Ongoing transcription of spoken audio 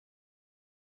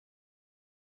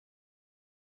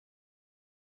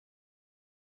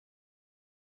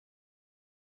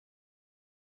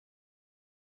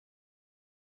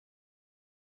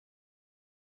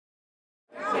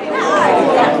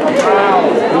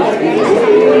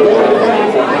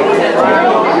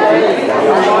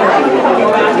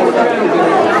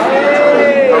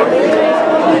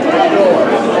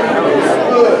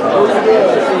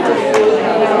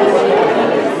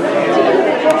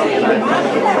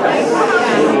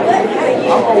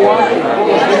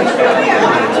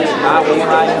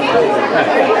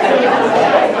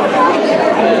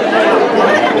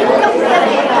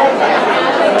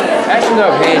That's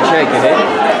enough handshaking, eh?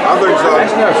 I think so.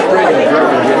 That's enough spreading the drum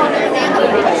again.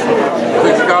 I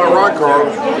think you got it right,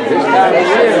 Carlos. This time of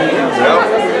year. Yep.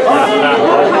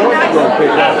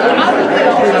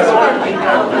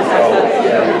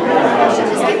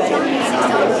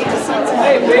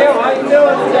 Hey, Bill, how you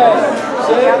doing today?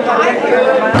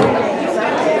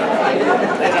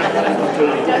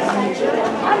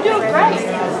 I'm doing great.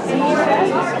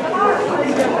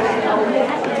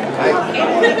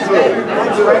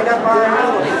 Straighten up our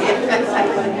house.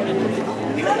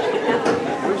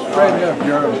 Straighten up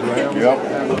yours, Graham. Yep.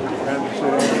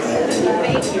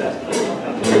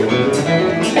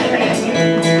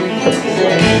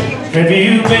 Have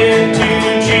you been to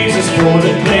Jesus for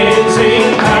the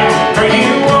cleansing power? Are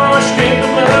you washed in the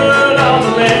blood of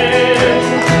the Lamb?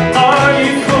 Are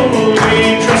you fully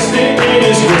trusting in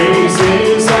His grace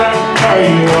inside? Are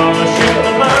you washed in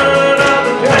the blood of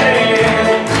the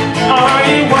Lamb? Are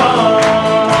you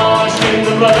washed in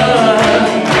the blood,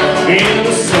 in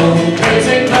the soul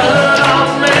cleansing blood of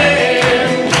the Lamb?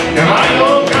 Now are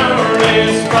your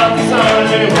garments spotless are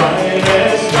they white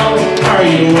as snow? Are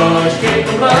you washed in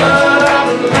the blood?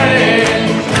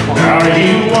 Are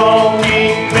you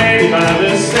walking led by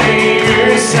the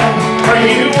Savior's side? Are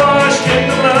you washed in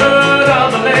the blood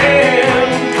of the Lamb?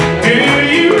 Do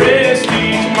you rest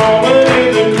each moment in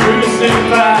the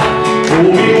crucified? Oh,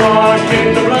 be washed in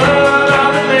the blood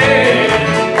of the Lamb.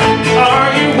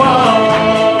 Are you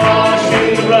washed in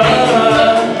the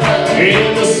blood, in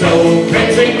the soul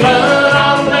cleansing blood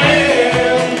of the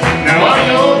Lamb? Now are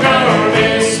your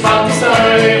garments spotless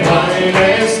are they white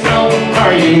as snow?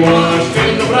 Are you washed in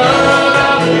the blood?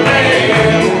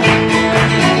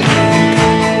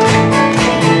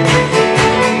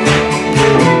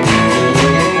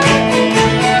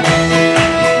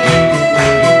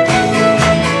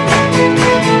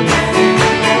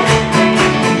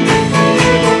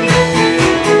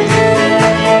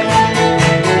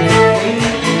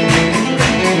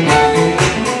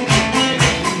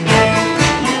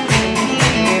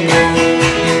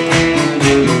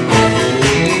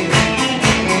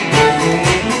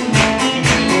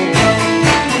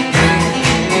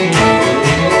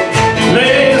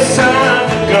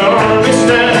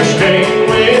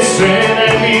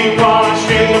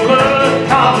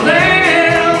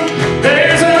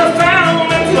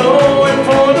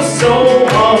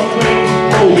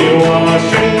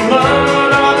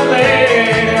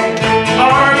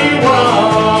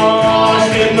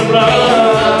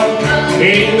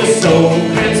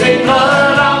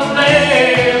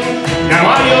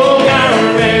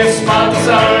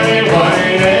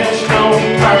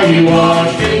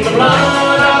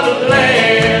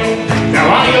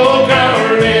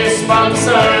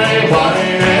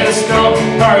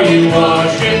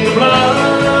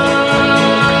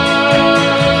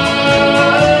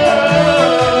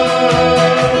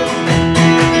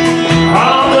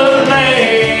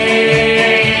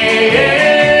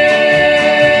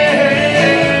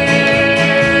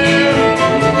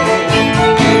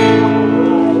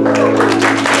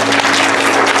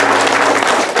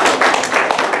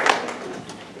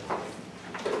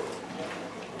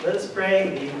 Let us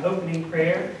pray the opening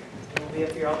prayer. It will be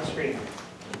up here on the screen.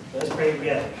 Let us pray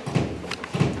together.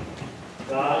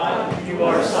 God, you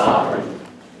are sovereign.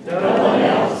 No one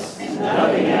else,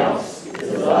 nothing else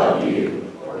is above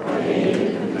you or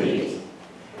created complete.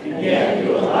 And yet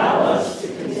you allow us to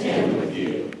contend with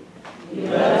you. You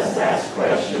let us ask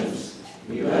questions.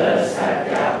 You let us have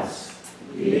doubts.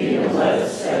 You even let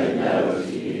us say no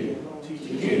to you,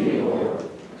 Lord.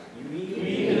 You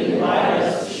even invite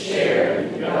us to share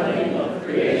in the governing of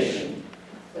creation.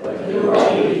 But who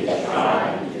are we to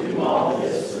try to do all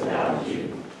this without you?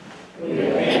 We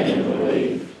abandon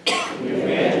belief. We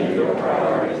abandon your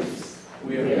priorities.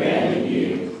 We abandon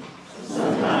you.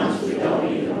 Sometimes we don't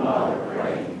even bother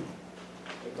praying.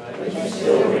 But you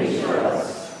still reach for us.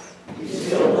 You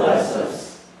still bless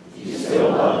us. You still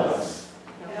love us.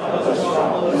 Help us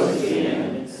follow those in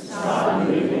and stop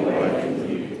moving away from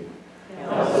you.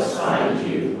 Help us find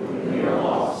you when we are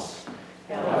lost.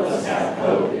 Help us have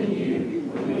hope in you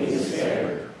when we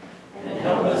despair. And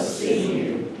help us see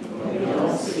you when we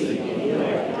don't see any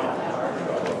way out of our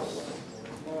troubles.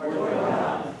 Lord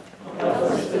God, help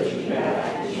us put you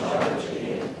back in charge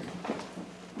again.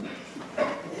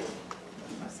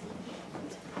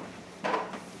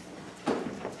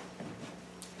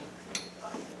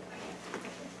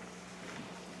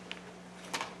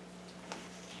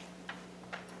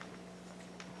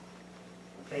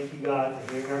 Thank you, God,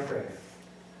 for hearing our prayer.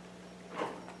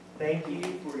 Thank you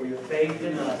for your faith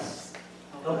in us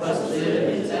Help us live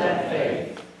into that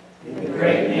faith. In the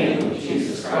great name of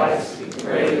Jesus Christ, we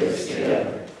pray this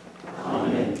together.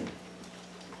 Amen.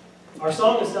 Our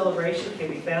song of celebration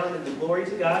can be found in the Glory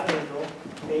to God hymnal,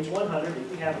 page 100,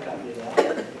 if you have a copy of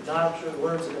that. If not, I'm sure the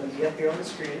words are going to be up here on the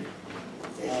screen.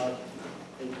 The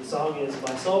song is,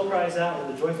 "My soul cries out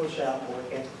with a joyful shout, for a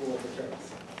canticle of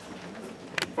returns."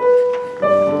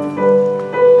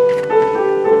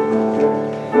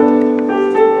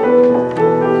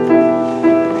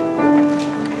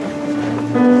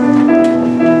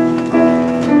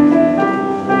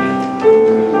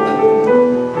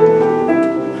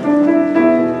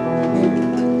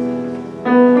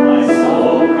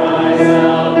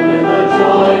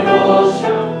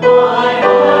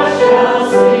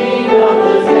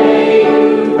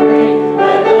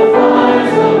 Let the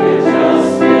fires of your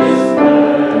justice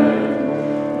burn.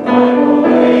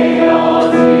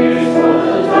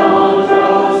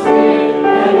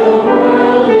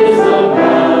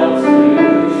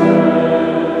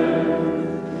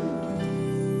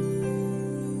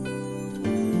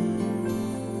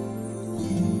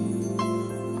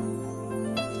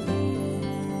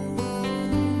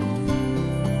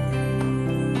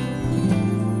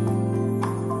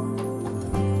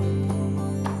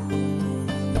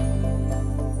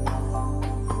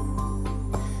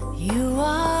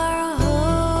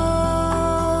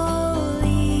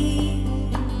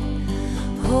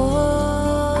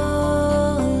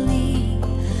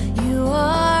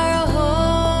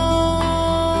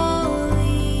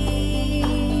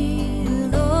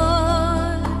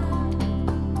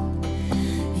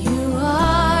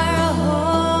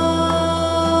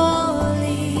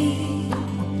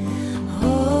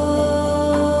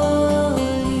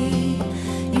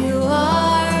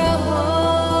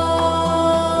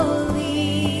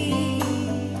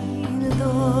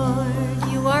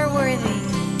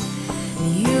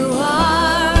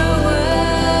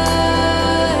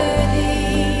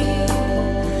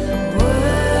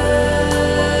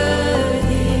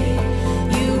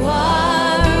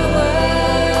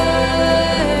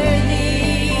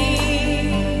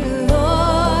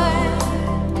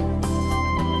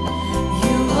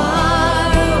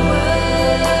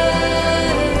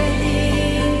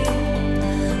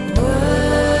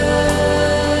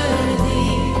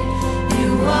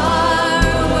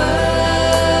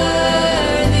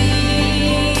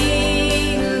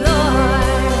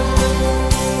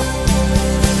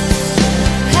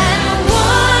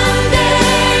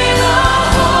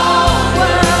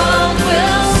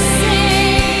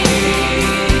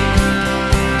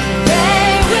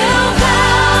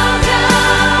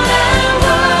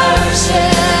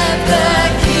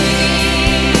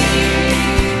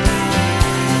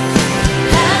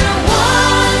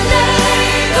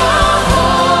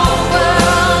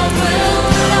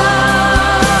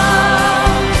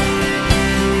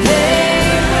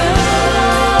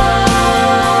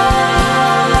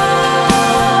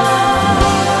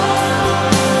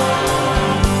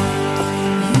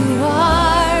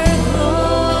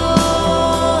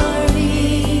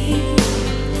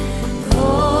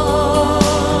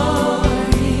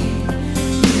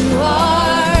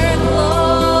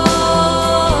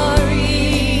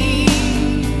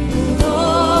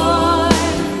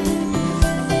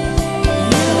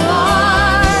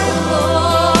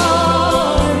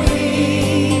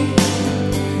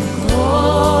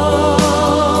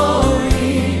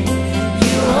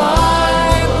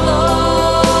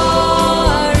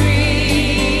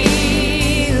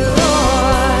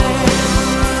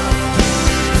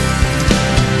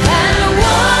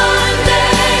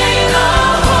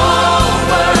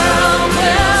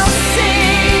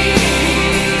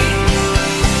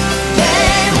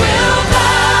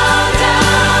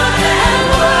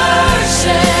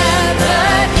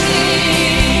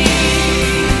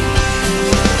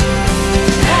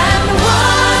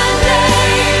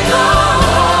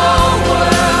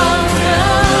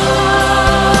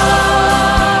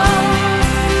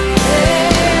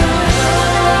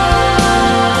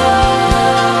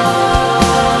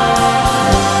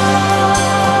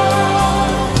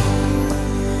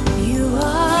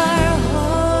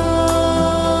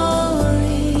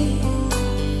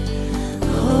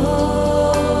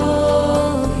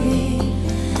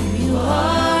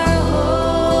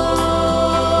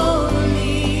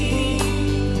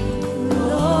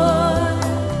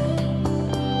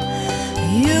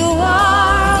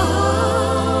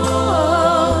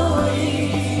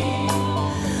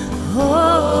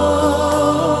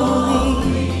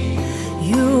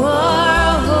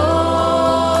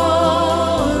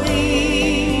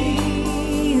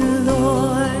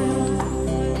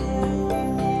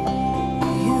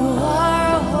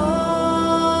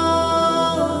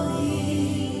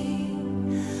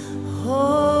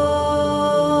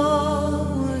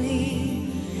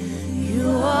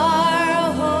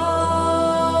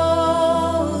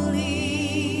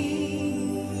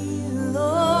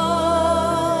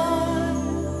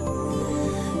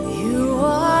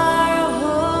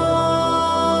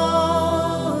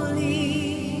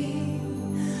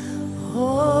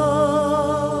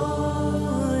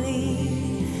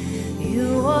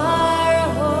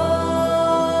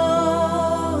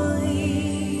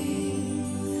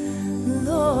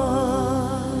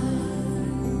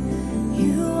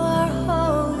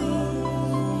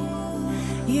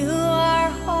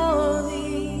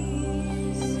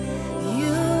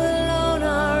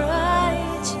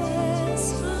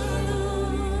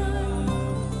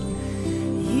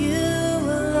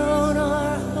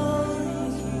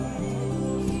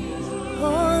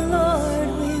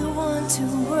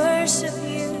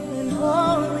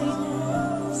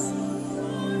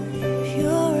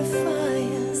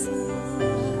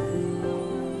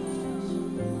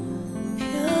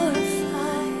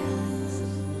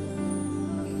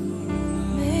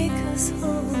 us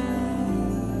whole.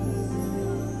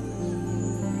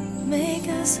 Make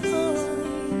us whole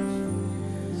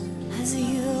as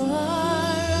you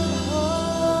are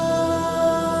holy.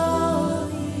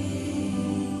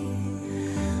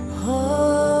 Holy,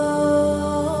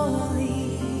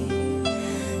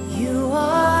 you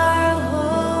are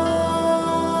holy.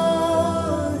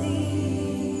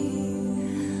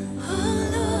 Oh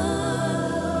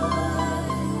Lord,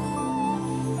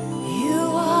 you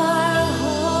are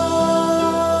holy.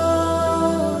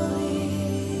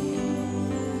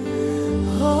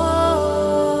 Holy,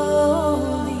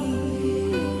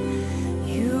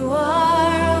 you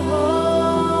are holy.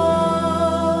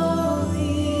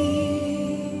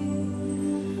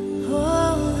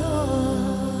 Oh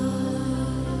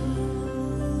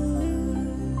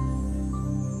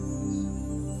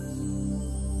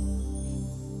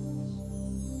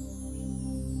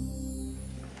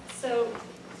So,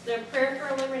 the prayer for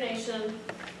illumination,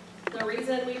 the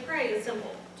reason we pray is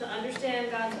simple. To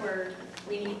understand God's word,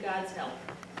 we need God's help.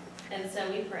 And so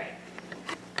we pray.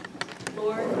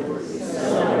 Lord,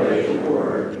 Celebrate the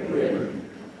word written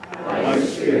by your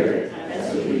Spirit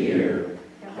as we hear.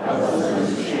 Help us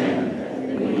understand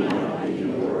that we might be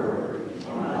your word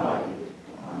embodied.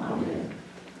 Amen.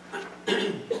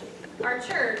 our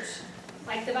church,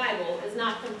 like the Bible, is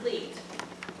not complete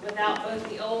without both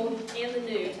the Old and the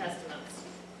New Testaments.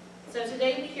 So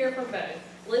today we hear from both,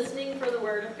 listening for the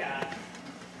Word of God,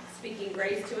 speaking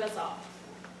grace to us all.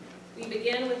 We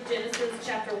begin with Genesis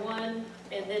chapter 1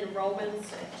 and then Romans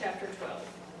chapter 12.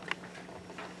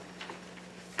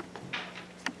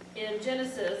 In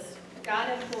Genesis, God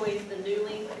employs the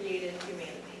newly created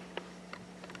humanity.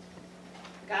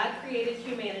 God created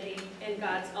humanity in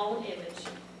God's own image.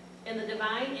 In the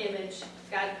divine image,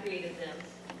 God created them.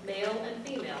 Male and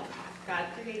female, God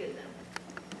created them.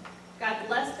 God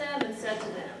blessed them and said to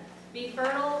them, "Be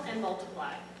fertile and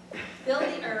multiply. Fill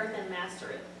the earth and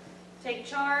master it. Take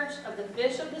charge of the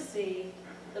fish of the sea,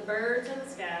 the birds in the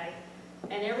sky,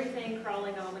 and everything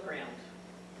crawling on the ground."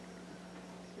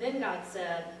 Then God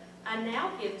said, "I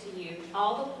now give to you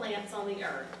all the plants on the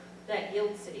earth that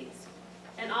yield seeds,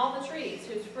 and all the trees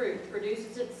whose fruit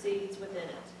produces its seeds within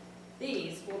it.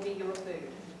 These will be your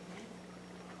food.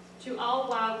 To all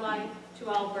wildlife, to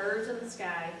all birds in the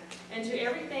sky, and to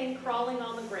everything crawling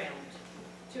on the ground,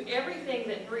 to everything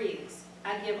that breathes,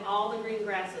 I give all the green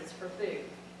grasses for food."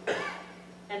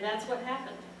 And that's what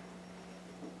happened.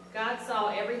 God saw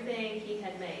everything he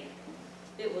had made.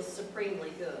 It was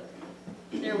supremely good.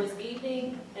 There was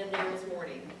evening and there was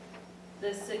morning,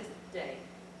 the sixth day.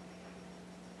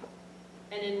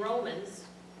 And in Romans,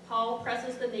 Paul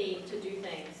presses the need to do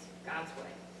things God's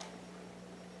way.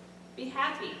 Be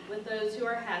happy with those who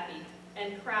are happy,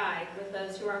 and cry with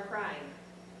those who are crying.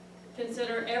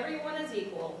 Consider everyone as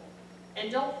equal, and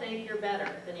don't think you're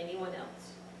better than anyone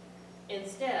else.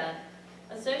 Instead,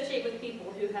 associate with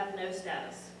people who have no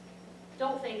status.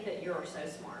 Don't think that you're so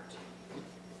smart.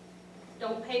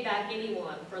 Don't pay back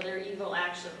anyone for their evil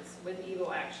actions with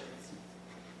evil actions,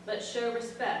 but show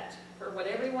respect for what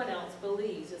everyone else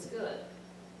believes is good.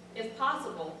 If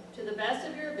possible, to the best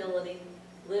of your ability,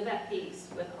 live at peace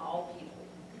with all people.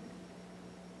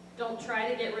 Don't try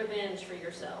to get revenge for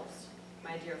yourselves,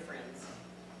 my dear friends,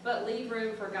 but leave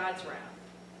room for God's wrath.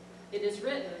 It is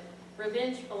written,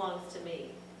 "Revenge belongs to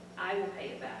me. I will pay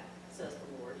it back," says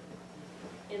the Lord.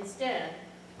 Instead,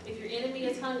 if your enemy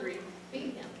is hungry,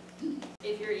 feed him.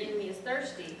 If your enemy is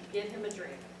thirsty, give him a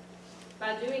drink.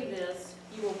 By doing this,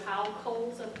 you will pile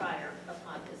coals of fire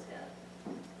upon his head.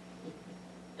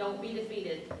 Don't be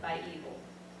defeated by evil,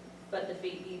 but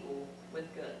defeat evil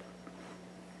with good.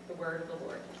 The word of the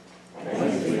Lord.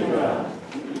 Thanks be to God.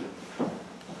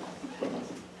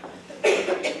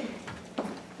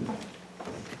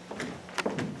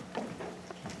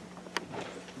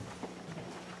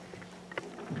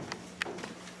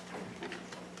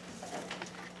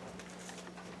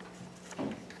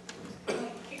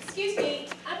 Excuse me,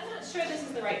 I'm not sure this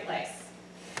is the right place.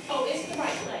 Oh, it's the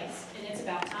right place, and it's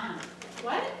about time.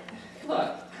 What?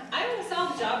 Look, I only saw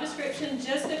the job description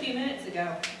just a few minutes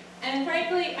ago, and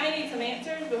frankly, I need some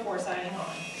answers before signing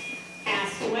on.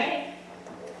 Ask away.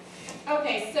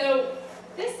 Okay, so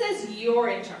this says you're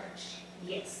in charge.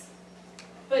 Yes.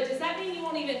 But does that mean you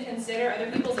won't even consider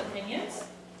other people's opinions?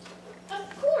 Of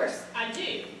course I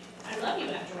do. I love you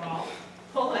after all.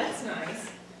 Well, that's nice.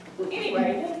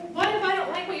 Anyway, what if I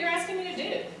don't like what you're asking me to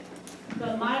do?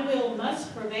 But my will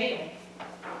must prevail.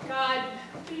 God,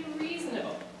 be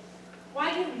reasonable.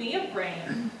 Why give me a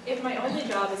brain if my only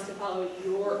job is to follow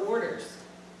your orders?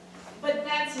 But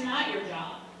that's not your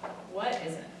job. What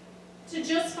isn't? To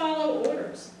just follow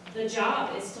orders. The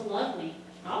job is to love me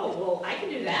Oh, well, I can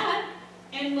do that.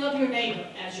 And love your neighbor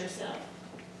as yourself.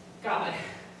 God,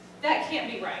 that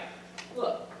can't be right.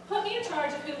 Look, put me in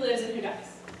charge of who lives and who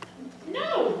dies.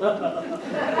 No!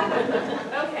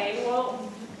 Okay, well,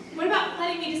 what about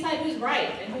letting me decide who's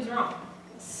right and who's wrong?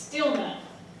 Still no.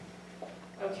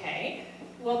 Okay,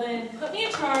 well then, put me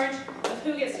in charge of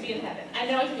who gets to be in heaven. I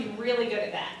know I can be really good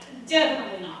at that.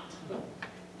 Definitely not.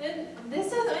 Then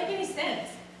this doesn't make any sense.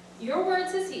 Your word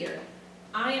says here,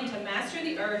 I am to master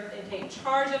the earth and take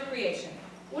charge of creation.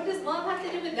 What does love have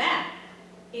to do with that?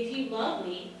 If you love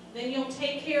me, then you'll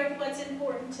take care of what's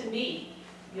important to me.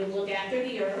 You'll look after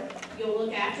the earth. You'll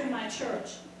look after my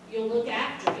church. You'll look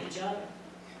after each other.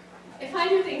 If I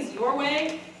do things your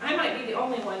way, I might be the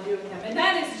only one doing them, and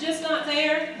that is just not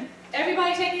fair.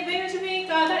 Everybody taking advantage of me?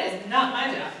 God, that is not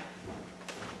my job.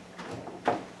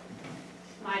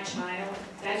 My child,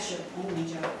 that's your only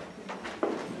job.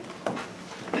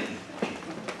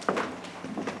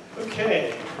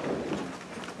 Okay.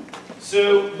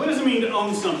 So, what does it mean to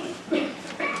own something?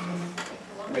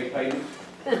 Make payments.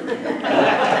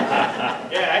 Yeah,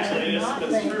 actually,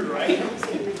 that's true, right?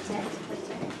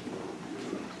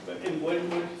 But and what It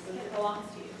belongs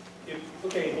to you.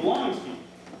 okay, it belongs to you.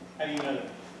 How do you know that?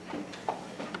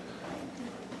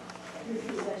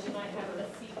 Because you might have a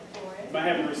receipt for it. You might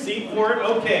have a receipt for it?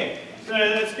 Okay. So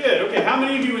that's good. Okay, how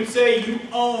many of you would say you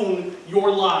own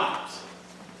your lives?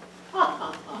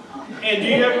 And do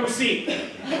you have a receipt?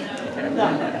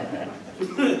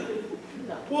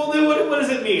 Well, then what does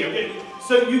it mean? Okay,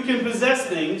 so you can possess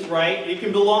things, right? It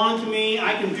can belong to me.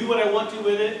 I can do what I want to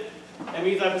with it. That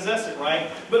means I possess it, right?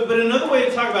 But another way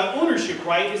to talk about ownership,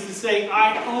 right, is to say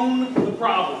I own the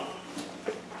problem.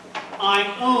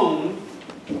 I own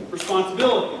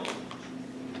responsibility.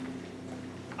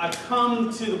 I've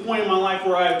come to the point in my life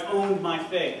where I've owned my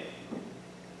faith.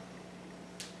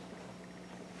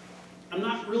 I'm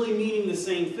not really meaning the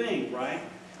same thing, right?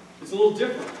 It's a little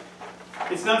different.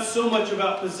 It's not so much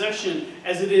about possession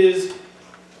as it is,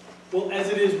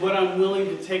 what I'm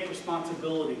willing to take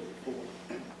responsibility for.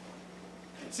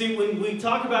 See, when we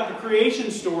talk about the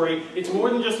creation story, it's more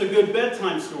than just a good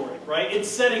bedtime story, right? It's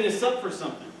setting us up for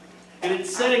something. And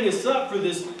it's setting us up for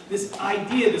this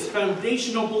idea, this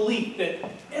foundational belief that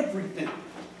everything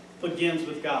begins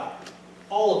with God.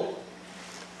 All of it.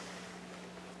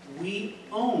 We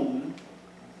own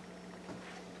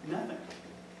nothing.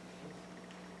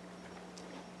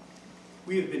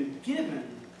 We have been given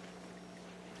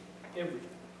everything.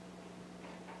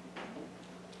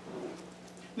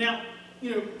 Now,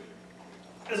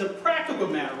 as a practical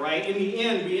matter, right, in the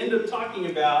end, we end up talking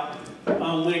about,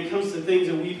 when it comes to things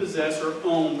that we possess or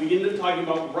own, we end up talking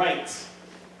about rights,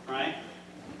 right?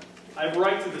 I have a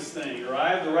right to this thing, or I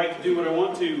have the right to do what I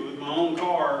want to with my own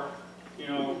car,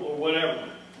 or whatever.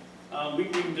 We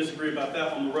can disagree about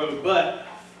that on the road, but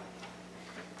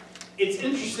it's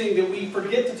interesting that we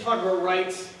forget to talk about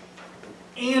rights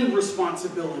and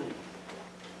responsibility.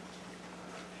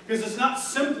 Because it's not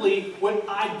simply what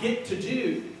I get to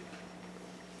do.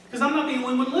 Because I'm not the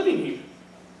only one living here,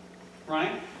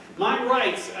 right? My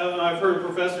rights, I've heard a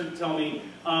professor tell me,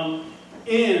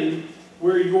 end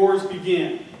where yours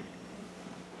begin.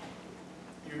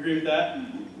 You agree with that?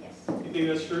 Yes. You think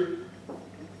that's true?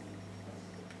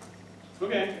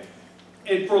 Okay.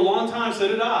 And for a long time, so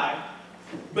did I.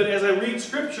 But as I read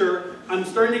Scripture, I'm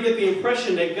starting to get the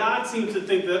impression that God seems to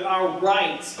think that our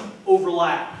rights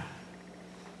overlap.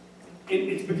 And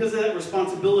it's because of that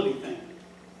responsibility thing.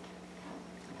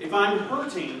 If I'm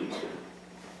hurting,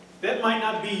 that might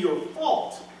not be your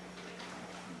fault,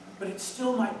 but it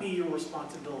still might be your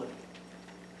responsibility.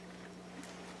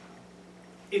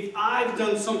 If I've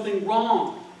done something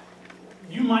wrong,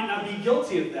 you might not be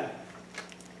guilty of that.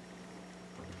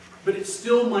 But it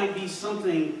still might be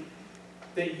something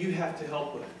that you have to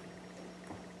help with.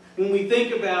 When we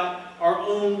think about our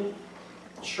own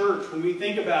church, when we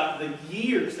think about the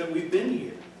years that we've been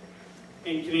here,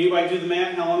 and can anybody do the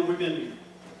math? How long have we been here?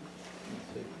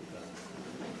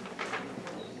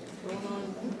 Going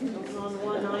on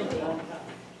 190.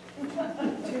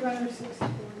 264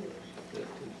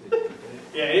 years.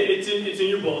 Yeah, it's in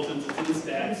your bulletins. It's in the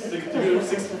stats.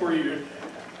 264 years.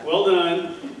 Well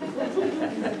done.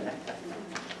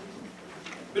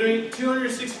 But I mean,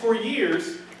 264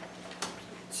 years,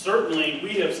 certainly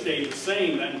we have stayed the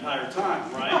same that entire time,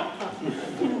 right?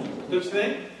 Don't you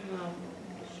think?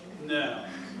 No.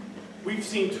 We've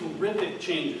seen terrific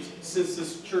changes since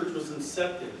this church was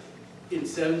incepted in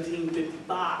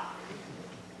 1755.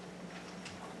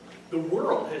 The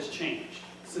world has changed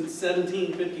since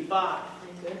 1755.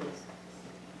 Thank goodness.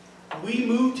 We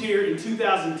moved here in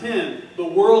 2010. The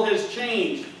world has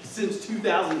changed since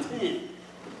 2010.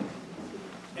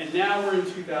 And now we're in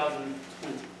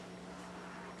 2020.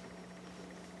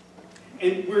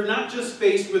 And we're not just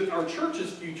faced with our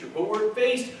church's future, but we're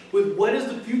faced with what does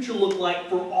the future look like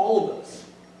for all of us.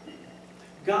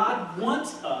 God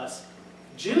wants us,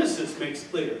 Genesis makes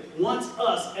clear, wants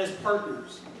us as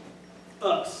partners.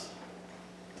 Us.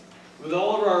 With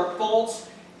all of our faults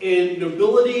and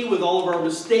nobility, with all of our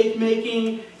mistake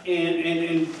making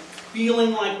and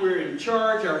feeling like we're in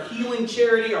charge, our healing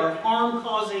charity, our harm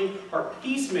causing, our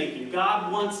peacemaking.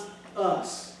 God wants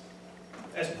us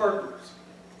as partners.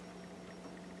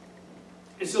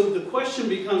 And so the question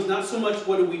becomes not so much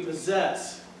what do we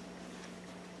possess,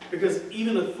 because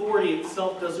even authority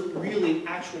itself doesn't really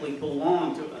actually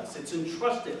belong to us. It's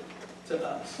entrusted to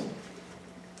us.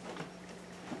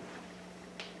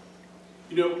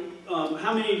 You know,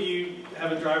 how many of you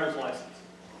have a driver's license?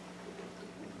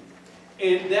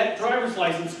 And that driver's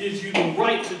license gives you the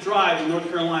right to drive in North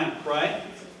Carolina, right?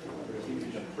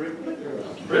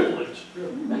 Privilege?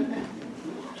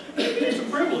 It's a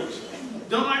privilege.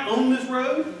 Don't I own this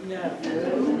road? No.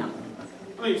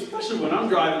 I mean, especially when I'm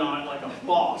driving on it like a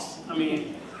boss. I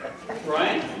mean,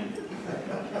 right?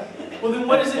 Well, then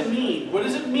what does it mean? What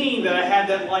does it mean that I have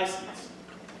that license?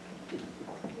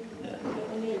 That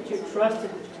you're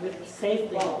trusted with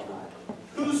safety.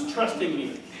 Who's trusting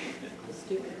me? The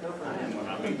stupid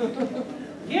government.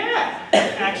 Yeah,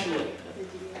 actually.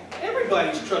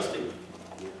 Everybody's trusting me,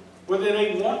 whether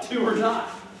they want to or not,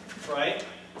 right?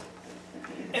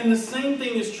 And the same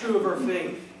thing is true of our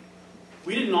faith.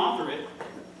 We didn't author it.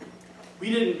 We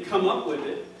didn't come up with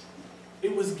it.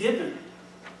 It was given.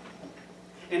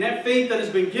 And that faith that has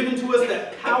been given to us,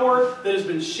 that power that has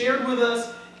been shared with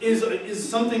us, is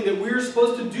something that we're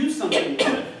supposed to do something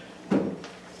with.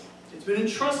 It's been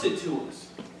entrusted to us.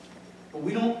 But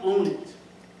we don't own it.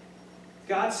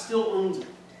 God still owns it.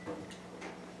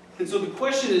 And so the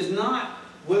question is not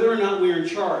whether or not we are in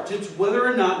charge. It's whether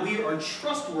or not we are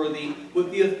trustworthy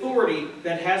with the authority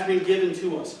that has been given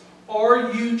to us.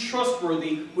 Are you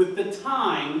trustworthy with the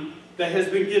time that has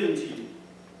been given to you?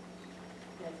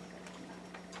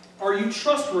 Are you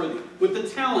trustworthy with the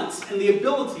talents and the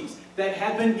abilities that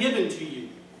have been given to you?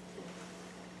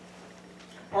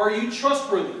 Are you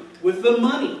trustworthy with the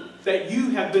money that you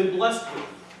have been blessed with?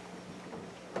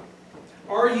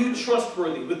 Are you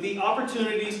trustworthy with the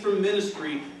opportunities for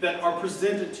ministry that are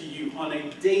presented to you on a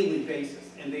daily basis?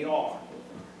 And they are.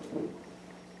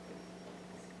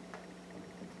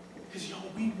 Because, y'all,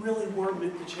 we really were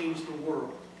meant to change the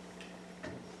world.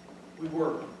 We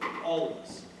were. All of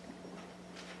us.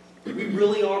 We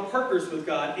really are partners with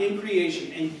God in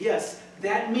creation. And yes,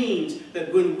 that means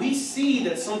that when we see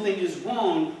that something is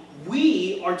wrong,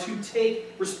 we are to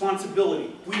take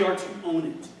responsibility. We are to own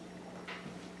it.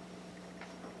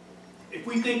 If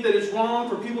we think that it's wrong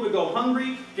for people to go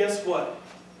hungry, guess what?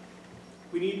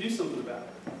 We need to do something about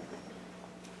it.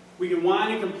 We can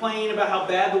whine and complain about how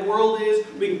bad the world is.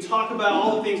 We can talk about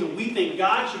all the things that we think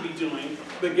God should be doing.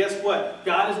 But guess what?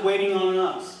 God is waiting on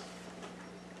us.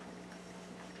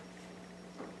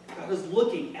 God is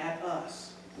looking at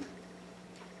us.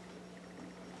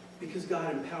 Because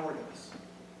God empowered us.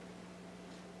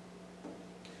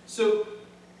 So,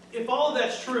 if all of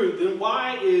that's true, then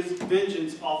why is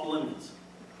vengeance off limits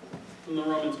from the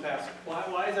Romans passage?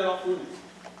 Why is that off limits?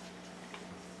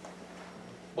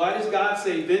 Why does God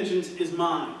say, vengeance is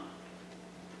mine?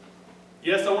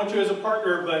 Yes, I want you as a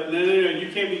partner, but no, you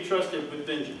can't be trusted with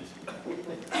vengeance.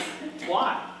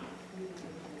 Why?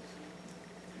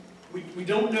 We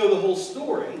don't know the whole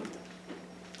story.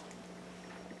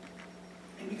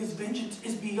 And because vengeance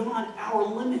is beyond our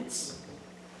limits.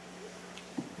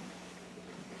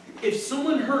 If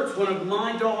someone hurts one of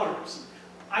my daughters,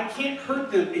 I can't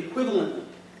hurt them equivalently,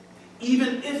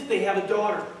 even if they have a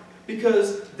daughter,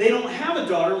 because they don't have a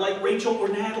daughter like Rachel or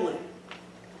Natalie.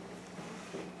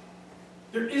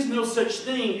 There is no such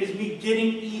thing as me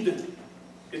getting even.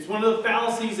 It's one of the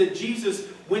fallacies that Jesus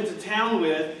went to town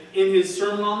with in his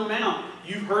Sermon on the Mount.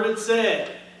 You've heard it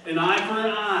said, an eye for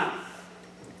an eye.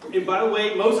 And by the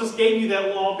way, Moses gave you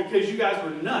that law because you guys were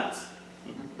nuts.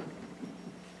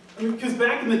 Because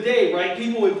back in the day, right,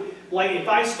 people would, like, if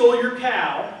I stole your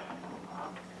cow,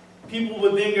 people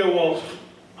would then go, well,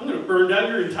 I'm going to burn down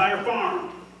your entire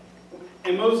farm.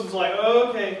 And Moses was like, oh,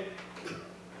 okay.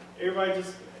 Everybody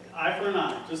just, eye for an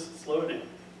eye. Just slow it down.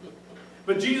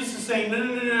 But Jesus is saying,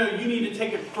 no, you need to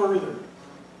take it further.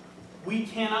 We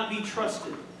cannot be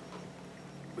trusted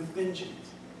with vengeance.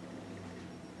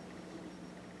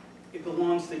 It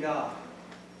belongs to God.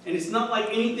 And it's not like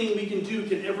anything we can do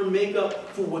can ever make up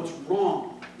for what's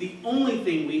wrong. The only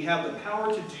thing we have the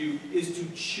power to do is to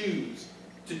choose.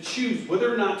 To choose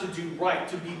whether or not to do right,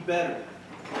 to be better.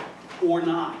 or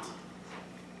not.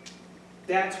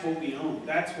 That's what we own.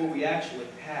 That's what we actually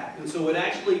have. And so what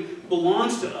actually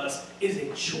belongs to us is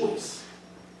a choice.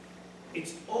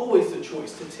 It's always the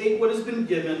choice to take what has been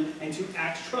given and to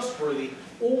act trustworthy,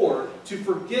 or to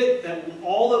forget that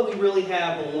all that we really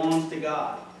have belongs to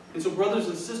God. And so, brothers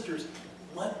and sisters,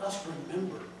 let us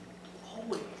remember,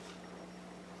 always.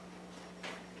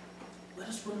 Let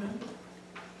us remember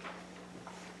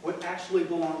what actually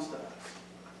belongs to us.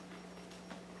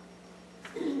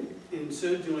 In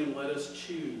so doing, let us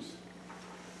choose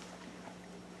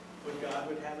what God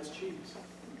would have us choose.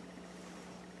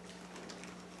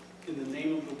 In the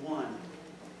name of the one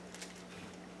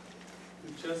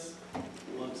who just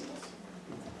loves us.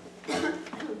 Amen.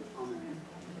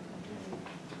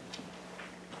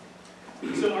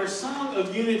 So our song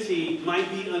of unity might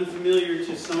be unfamiliar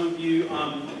to some of you,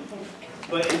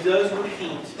 but it does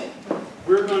repeat.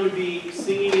 We're going to be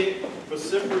singing it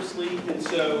vociferously, and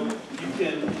so you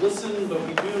can listen, but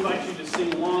we do invite you to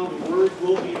sing along. The words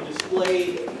will be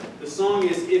displayed. The song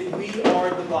is "If We Are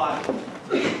the Body."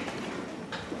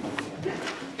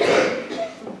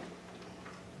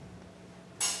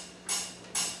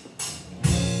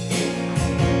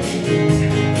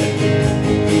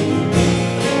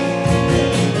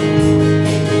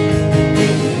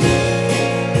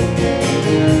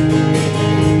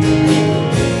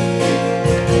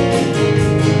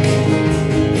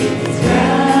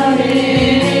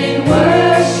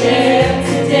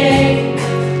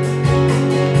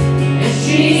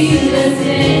 Jesus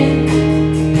in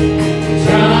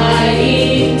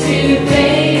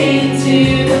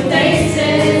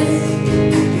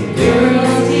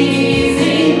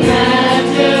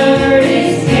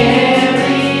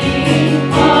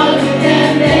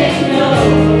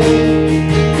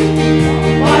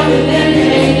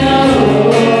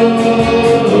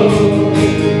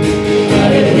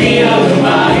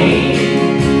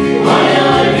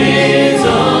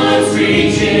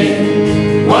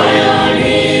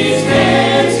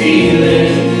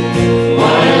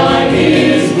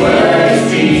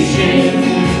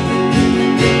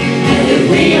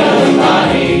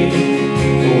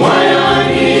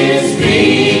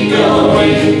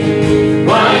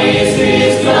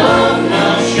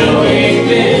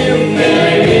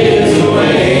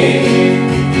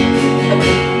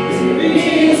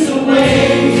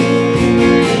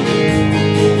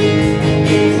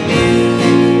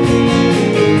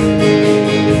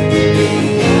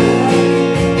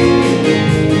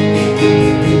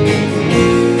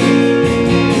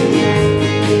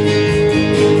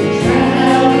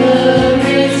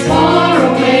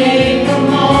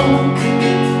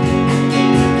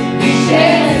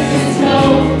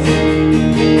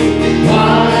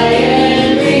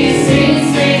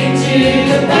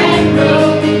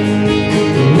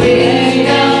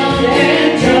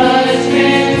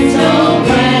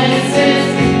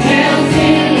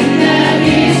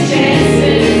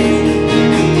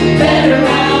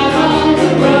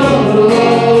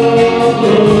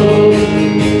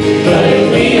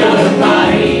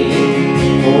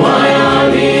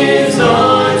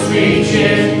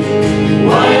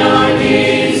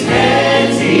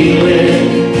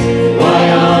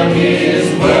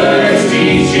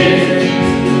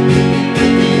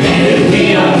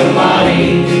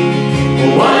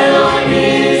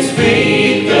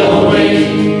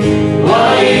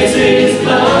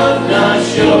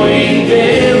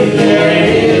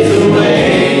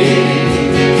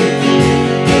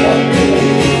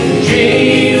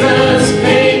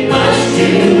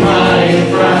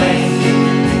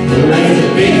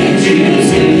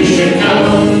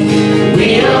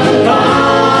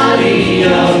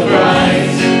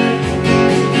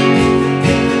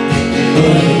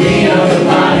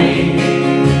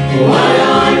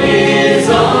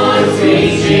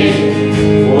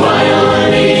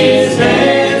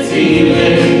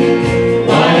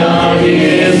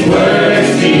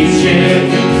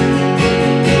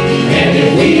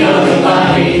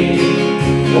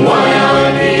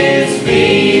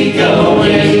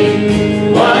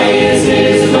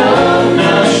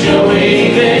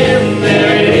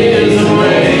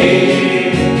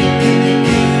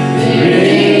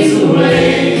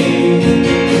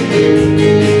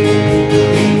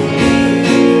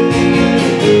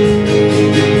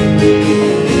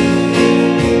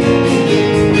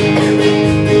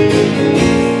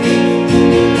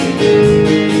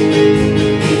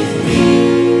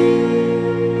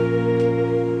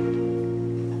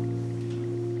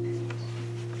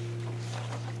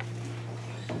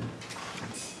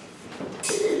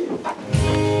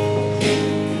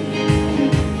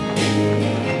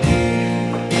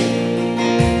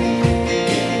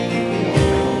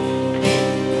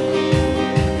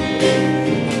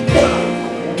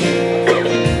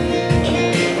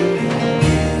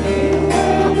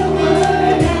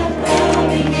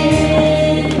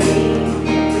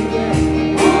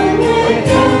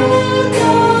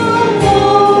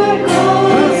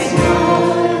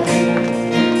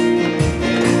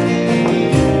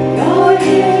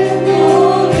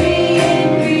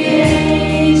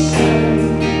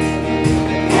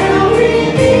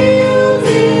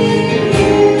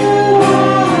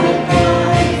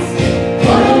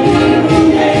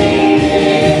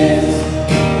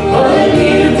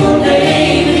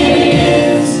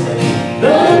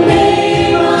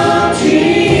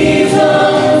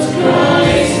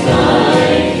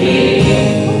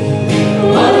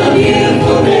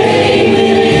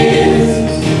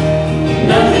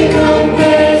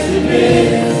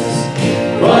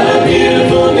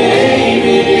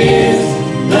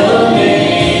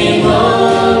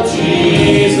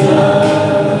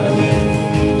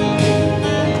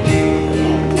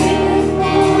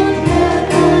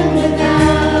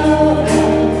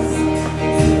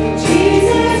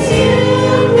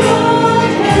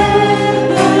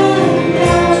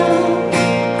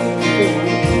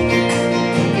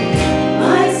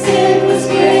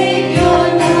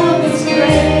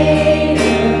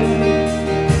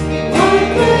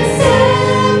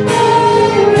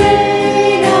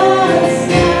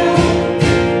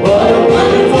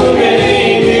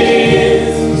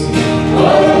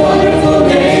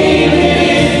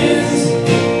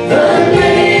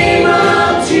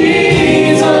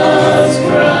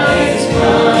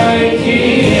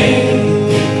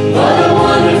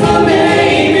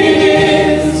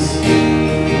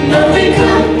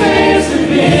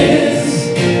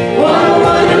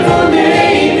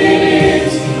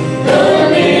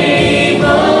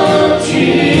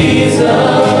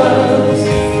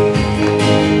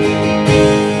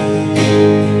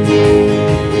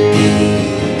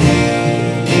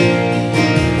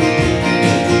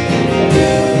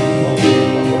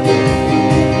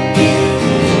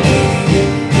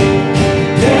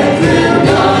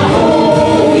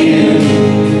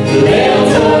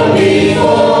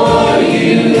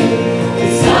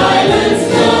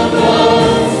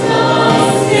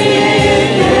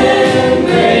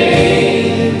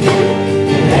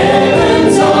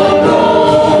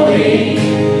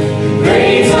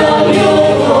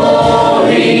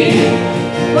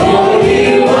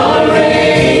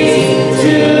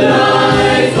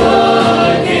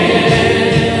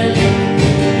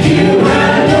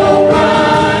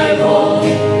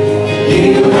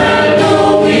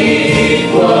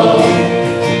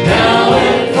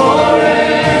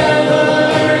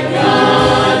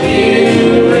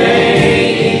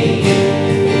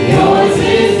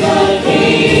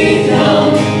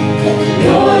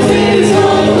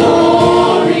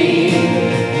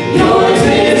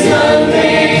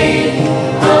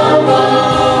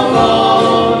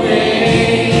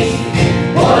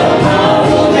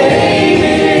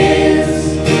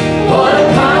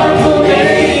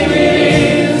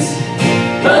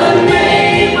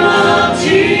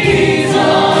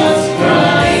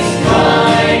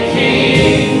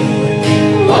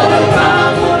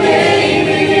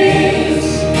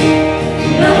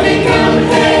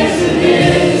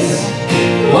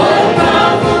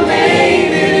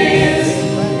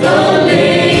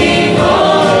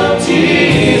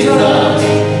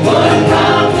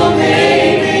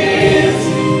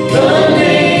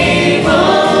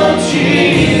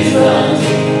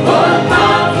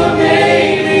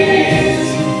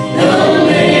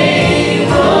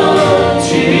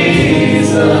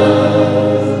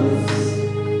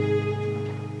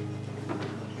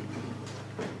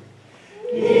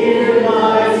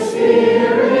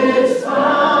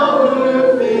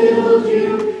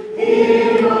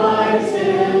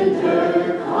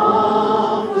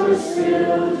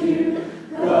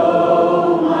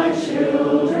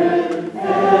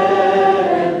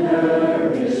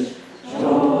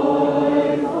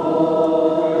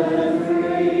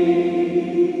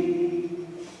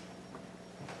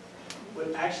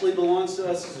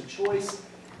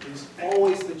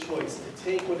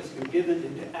take what has been given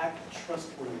and to act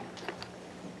trustworthy.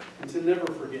 And to never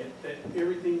forget that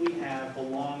everything we have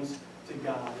belongs to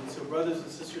God. And so, brothers and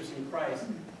sisters in Christ,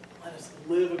 let us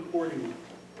live accordingly.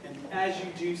 And as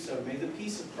you do so, may the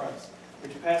peace of Christ,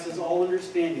 which passes all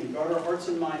understanding, guard our hearts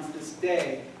and minds this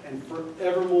day and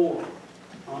forevermore.